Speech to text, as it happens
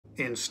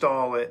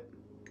install it.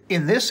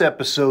 In this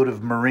episode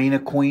of Marina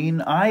Queen,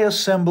 I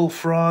assemble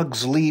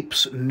Frog's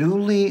Leap's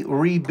newly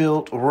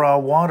rebuilt raw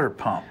water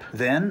pump.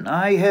 Then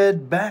I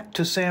head back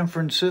to San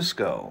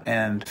Francisco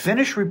and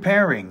finish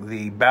repairing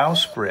the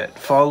bowsprit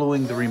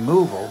following the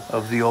removal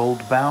of the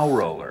old bow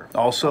roller.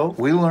 Also,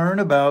 we learn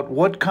about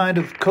what kind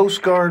of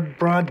Coast Guard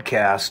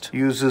broadcast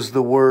uses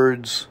the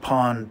words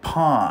pon.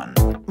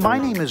 My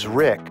name is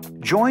Rick.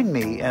 Join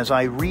me as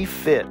I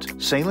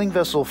refit sailing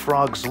vessel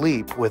Frog's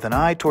Leap with an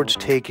eye towards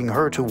taking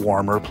her to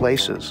warmer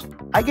places.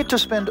 I get to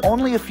spend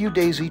only a few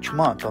days each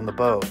month on the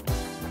boat.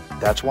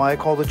 That's why I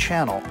call the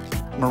channel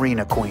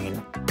Marina Queen.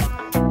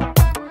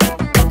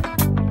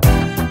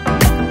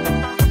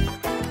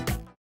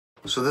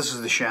 So this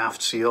is the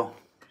shaft seal.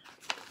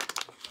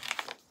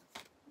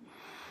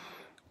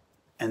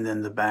 And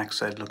then the back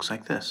side looks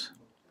like this.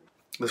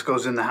 This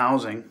goes in the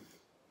housing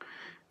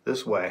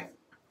this way.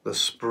 The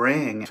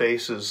spring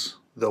faces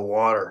the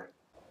water.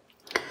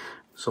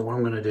 So what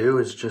I'm going to do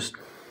is just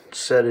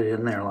set it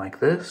in there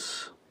like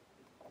this.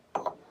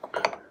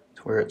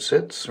 Where it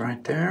sits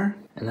right there,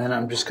 and then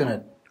I'm just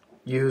gonna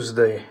use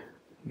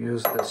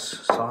this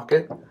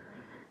socket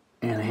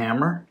and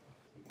hammer,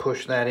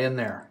 push that in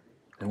there,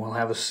 and we'll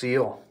have a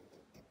seal.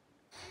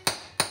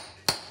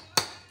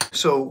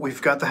 So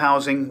we've got the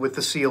housing with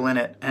the seal in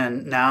it,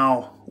 and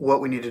now what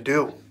we need to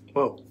do,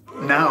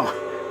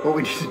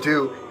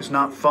 is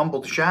not fumble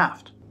the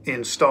shaft.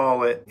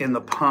 Install it in the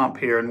pump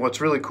here, and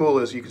what's really cool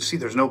is you can see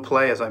there's no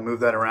play as I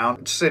move that around.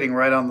 It's sitting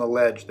right on the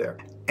ledge there.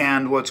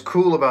 And what's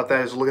cool about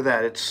that is, look at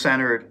that, it's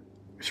centered,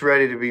 it's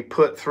ready to be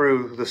put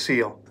through the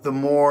seal. The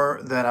more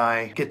that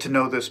I get to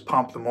know this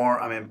pump, the more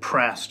I'm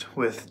impressed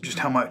with just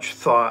how much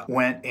thought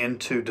went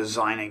into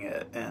designing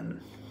it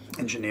and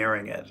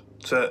engineering it.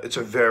 It's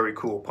a very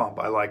cool pump,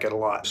 I like it a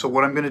lot. So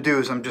what I'm gonna do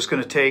is I'm just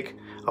gonna take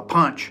a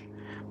punch,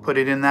 put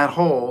it in that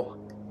hole,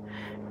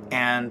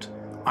 and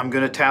I'm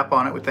gonna tap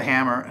on it with the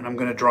hammer, and I'm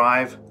gonna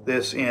drive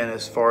this in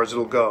as far as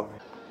it'll go.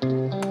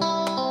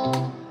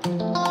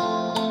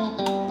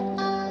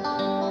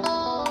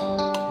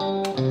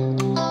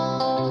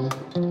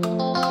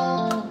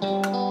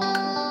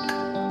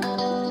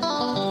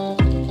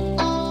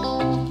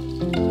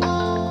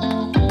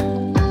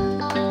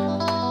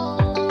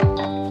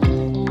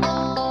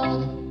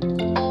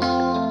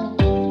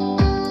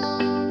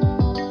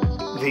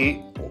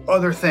 The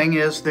other thing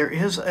is there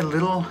is a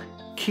little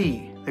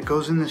key that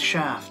goes in this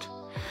shaft,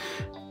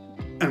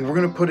 and we're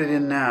going to put it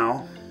in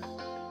now.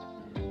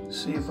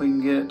 See if we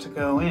can get it to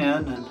go in,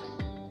 and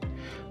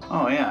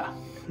oh yeah,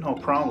 no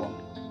problem.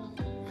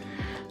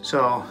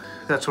 So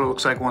that's what it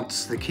looks like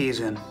once the key's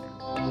in.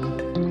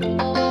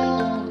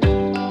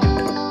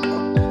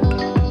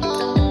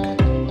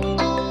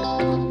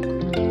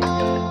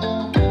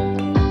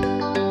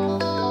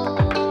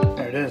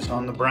 There it is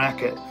on the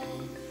bracket.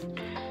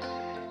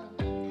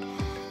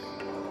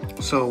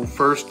 So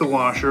first the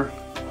washer.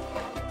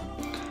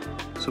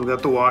 So we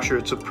got the washer,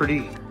 it's a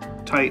pretty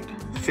tight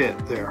fit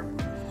there.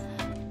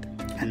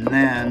 And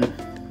then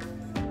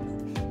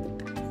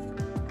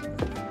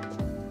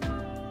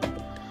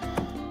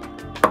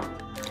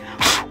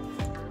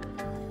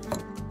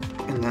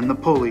the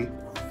pulley.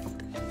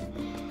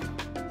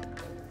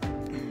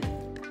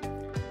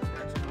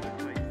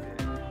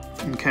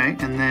 Okay,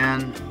 and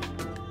then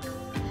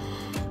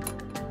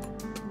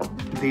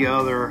the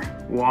other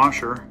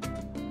washer.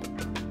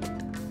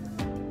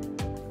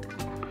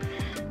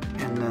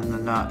 And then the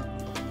nut.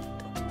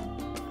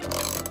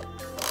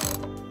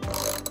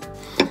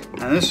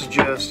 Now this is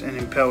just an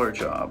impeller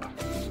job.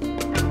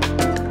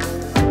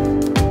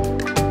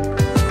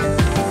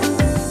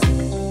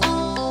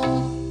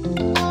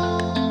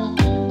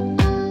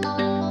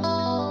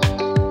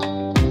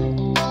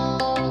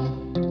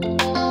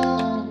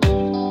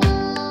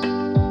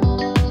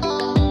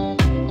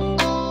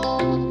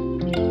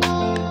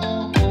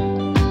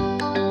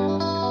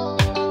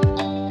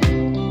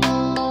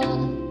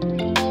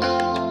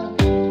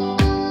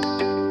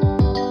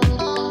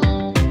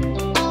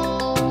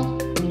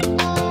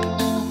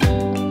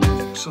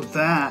 So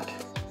that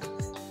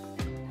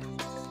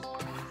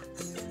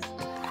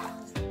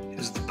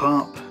is the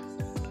pump.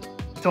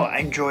 So I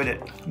enjoyed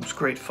it. It was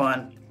great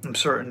fun. I'm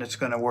certain it's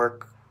going to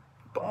work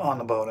on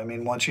the boat. I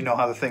mean, once you know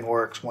how the thing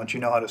works, once you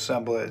know how to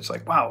assemble it, it's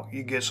like, wow,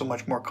 you get so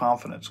much more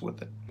confidence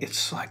with it.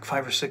 It's like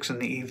 5 or 6 in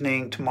the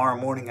evening. Tomorrow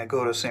morning I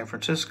go to San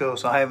Francisco,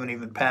 so I haven't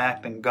even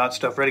packed and got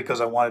stuff ready because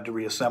I wanted to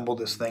reassemble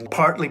this thing.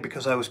 Partly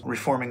because I was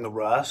reforming the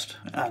rust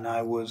and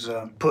I was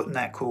putting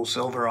that cool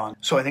silver on.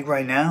 So I think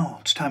right now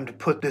it's time to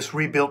put this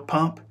rebuilt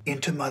pump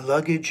into my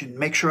luggage and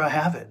make sure I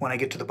have it when I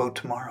get to the boat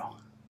tomorrow.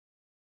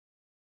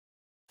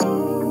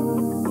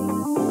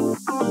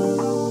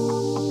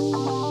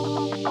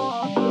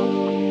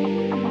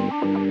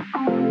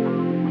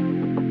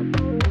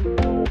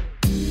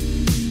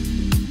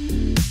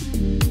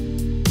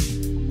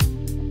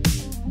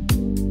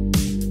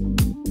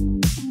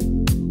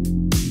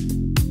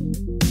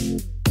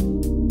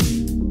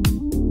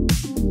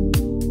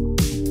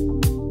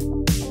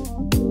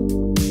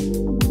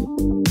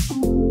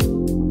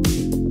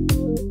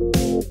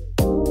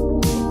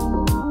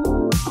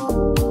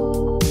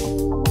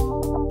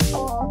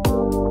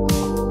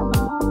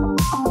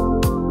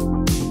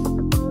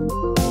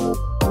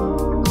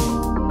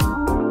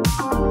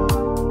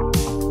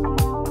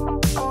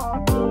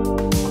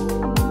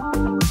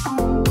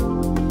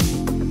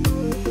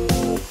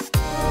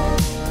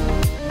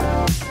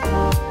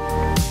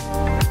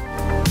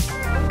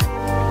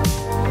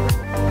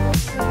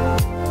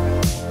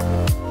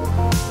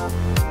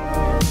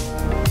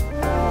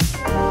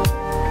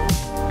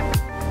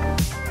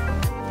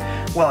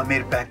 Well, I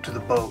made it back to the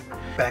boat,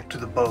 back to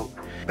the boat,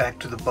 back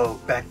to the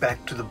boat,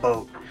 back to the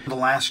boat. The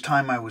last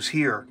time I was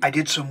here, I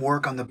did some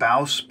work on the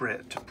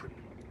bowsprit.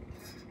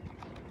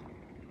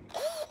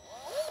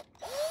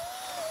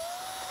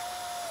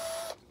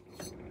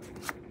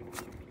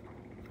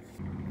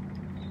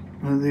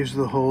 Well, these are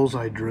the holes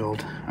I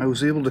drilled. I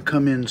was able to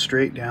come in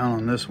straight down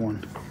on this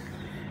one.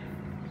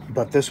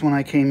 But this one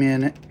I came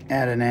in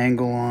at an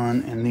angle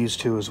on, and these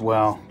two as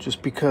well,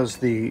 just because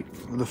the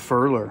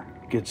furler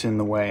gets in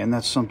the way, and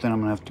that's something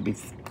I'm gonna have to be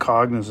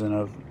cognizant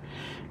of,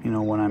 you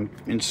know, when I'm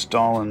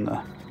installing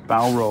the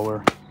bow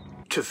roller.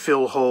 To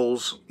fill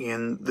holes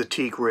in the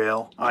teak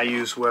rail, I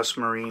use West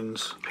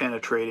Marine's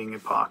penetrating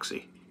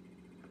epoxy.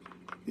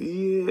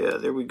 Yeah,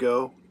 there we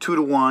go. 2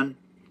 to 1,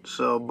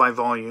 so by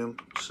volume.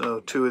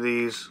 So 2 of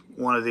these,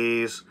 1 of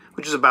these,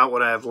 which is about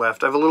what I have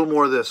left. I have a little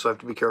more of this, so I have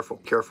to be careful,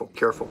 careful,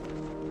 careful.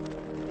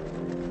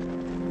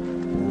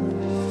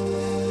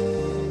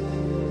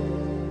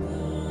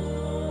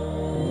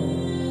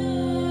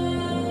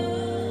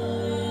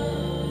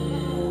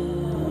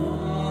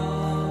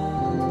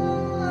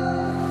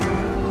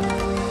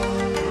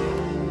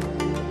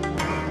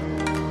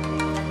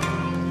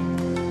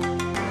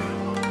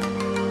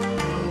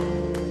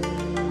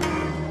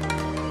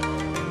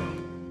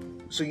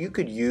 So you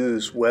could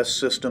use West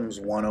Systems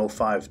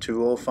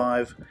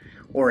 105-205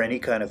 or any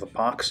kind of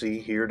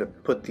epoxy here to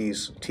put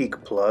these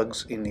teak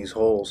plugs in these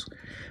holes.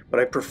 But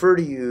I prefer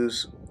to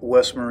use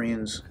West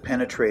Marine's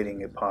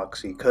penetrating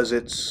epoxy because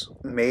it's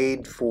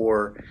made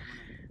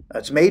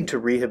to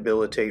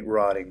rehabilitate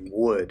rotting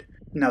wood.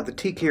 Now the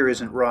teak here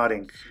isn't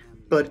rotting,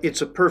 but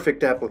it's a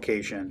perfect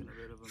application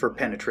for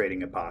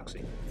penetrating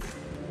epoxy.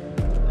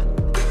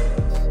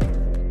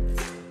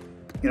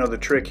 You know, the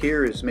trick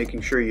here is making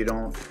sure you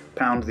don't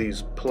pound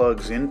these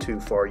plugs in too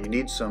far. You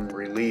need some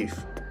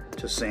relief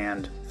to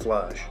sand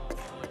flush.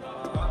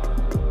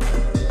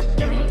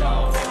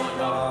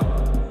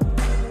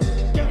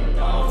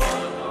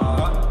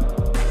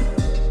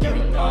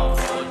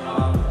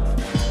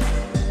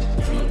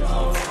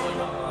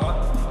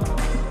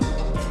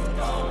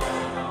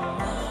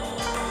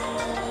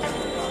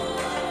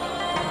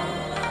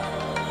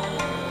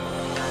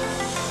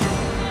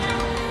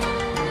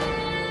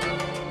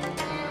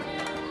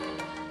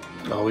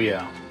 Oh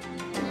yeah.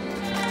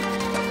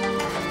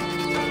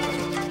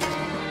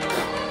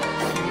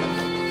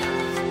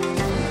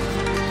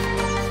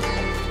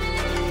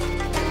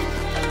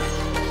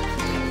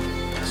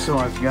 So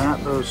I've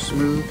got those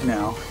smooth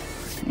now,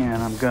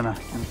 and I've got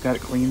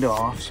it cleaned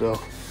off, so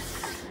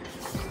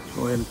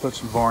go ahead and put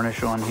some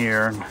varnish on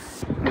here. And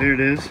there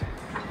it is,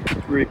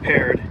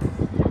 repaired.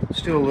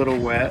 Still a little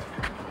wet,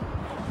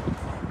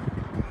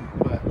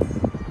 but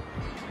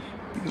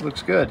it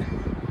looks good.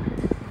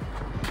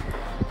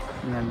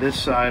 And then this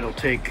side will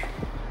take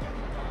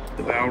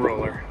the bow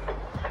roller.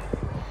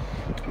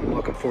 I'm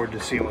looking forward to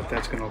seeing what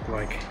that's going to look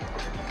like.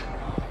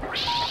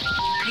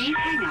 Please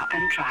hang up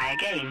and try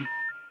again.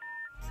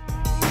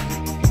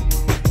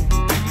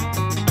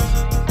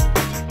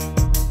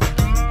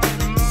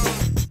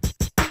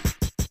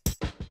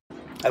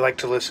 I like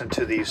to listen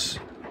to these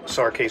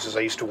SAR cases.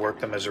 I used to work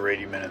them as a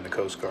radioman in the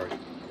Coast Guard.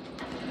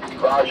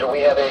 Roger, we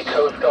have a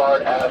Coast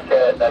Guard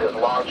asset that is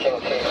launching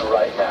to you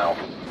right now.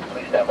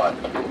 Please stand by.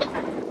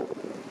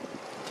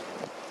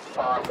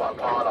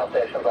 Pond, all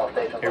stations, all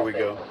stations. Here we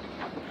go.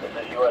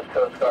 This is U.S.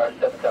 Coast Guard,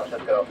 7 San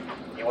Francisco.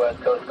 U.S.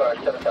 Coast Guard,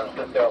 7 San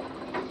Francisco.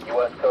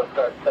 U.S. Coast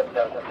Guard, 7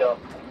 San Francisco.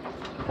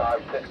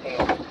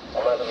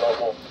 5:16:11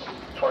 local,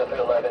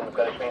 23:11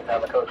 Greenwich Mean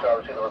Time. The Coast Guard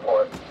received a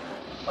report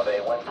of a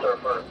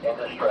windsurfer in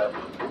distress,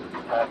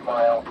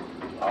 half-mile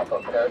off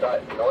of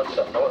Paradise, the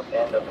north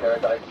end of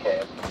Paradise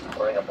Cave,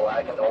 wearing a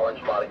black and orange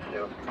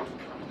bodysuit.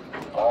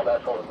 All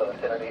vessels in the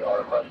vicinity are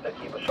requested to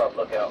keep a sharp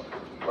lookout.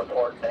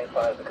 Report any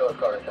signs of the Coast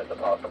Guard assist if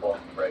possible.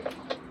 Break.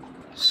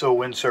 So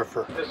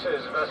windsurfer. This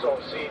is vessel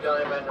Sea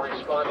Diamond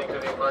responding to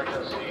the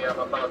emergency. I'm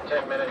about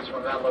 10 minutes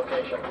from that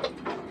location.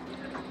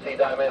 Sea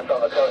Diamond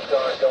from the Coast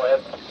Guard, go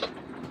ahead.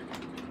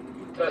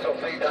 Vessel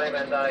Sea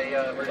Diamond,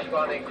 I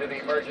responding to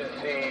the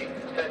emergency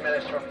 10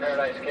 minutes from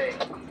Paradise Cay.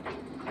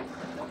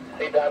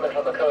 Sea Diamond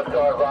from the Coast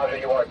Guard, roger,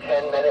 you are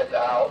 10 minutes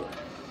out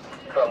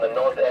from the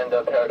north end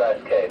of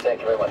Paradise Cay.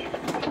 Thank you very much.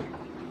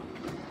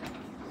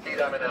 Sea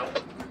Diamond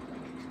out.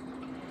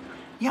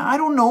 Yeah, I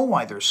don't know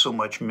why there's so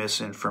much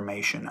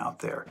misinformation out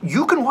there.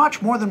 You can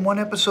watch more than one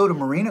episode of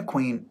Marina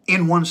Queen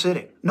in one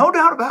sitting. No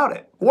doubt about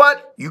it.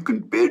 What? You can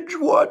binge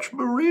watch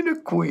Marina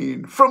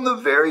Queen from the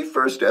very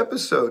first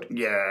episode.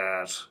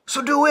 Yes.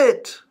 So do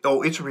it.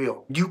 Oh, it's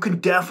real. You can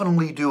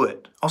definitely do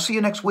it. I'll see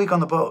you next week on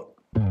the boat.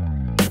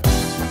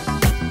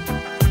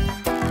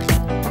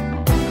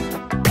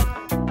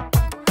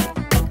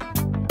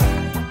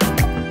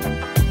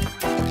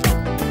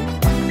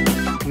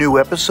 New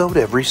episode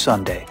every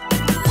Sunday.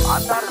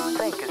 I'm not as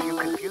think as you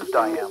confused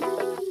I am.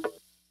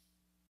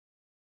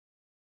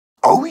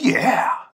 Oh yeah!